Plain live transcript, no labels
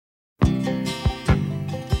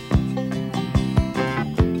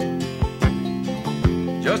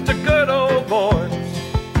just a good old voice,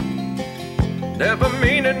 never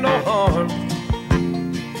meaning no harm.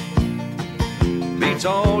 Beats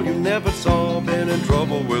all you never saw, been in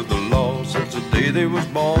trouble with the law since the day they was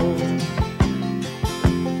born.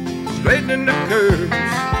 Straightening the curves,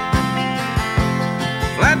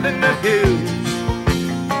 flattening the hills.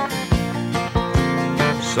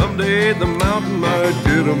 Someday the mountain might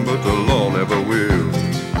get them, but the law never will.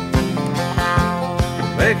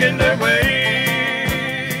 Making their way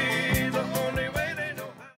the only way they know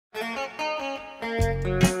how.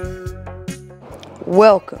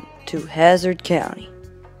 Welcome to Hazard County.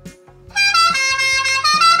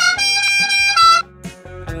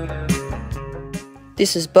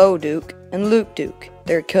 This is Bo Duke and Luke Duke.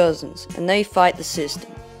 They're cousins, and they fight the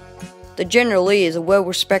system. The General Lee is a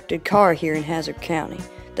well-respected car here in Hazard County.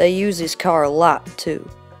 They use this car a lot, too.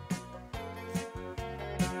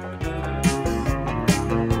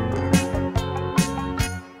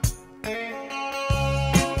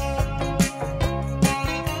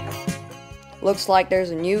 Looks like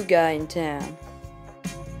there's a new guy in town.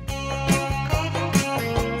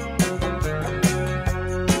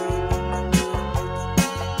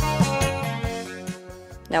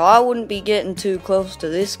 Now, I wouldn't be getting too close to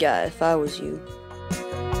this guy if I was you.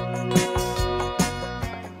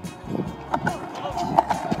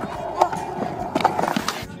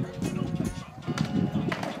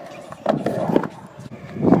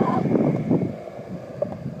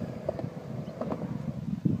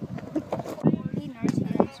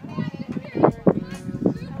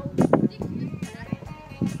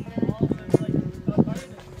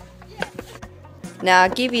 Now,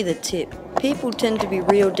 I'll give you the tip. People tend to be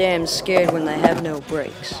real damn scared when they have no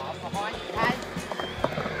brakes.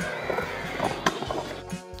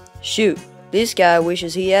 Shoot, this guy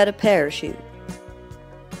wishes he had a parachute.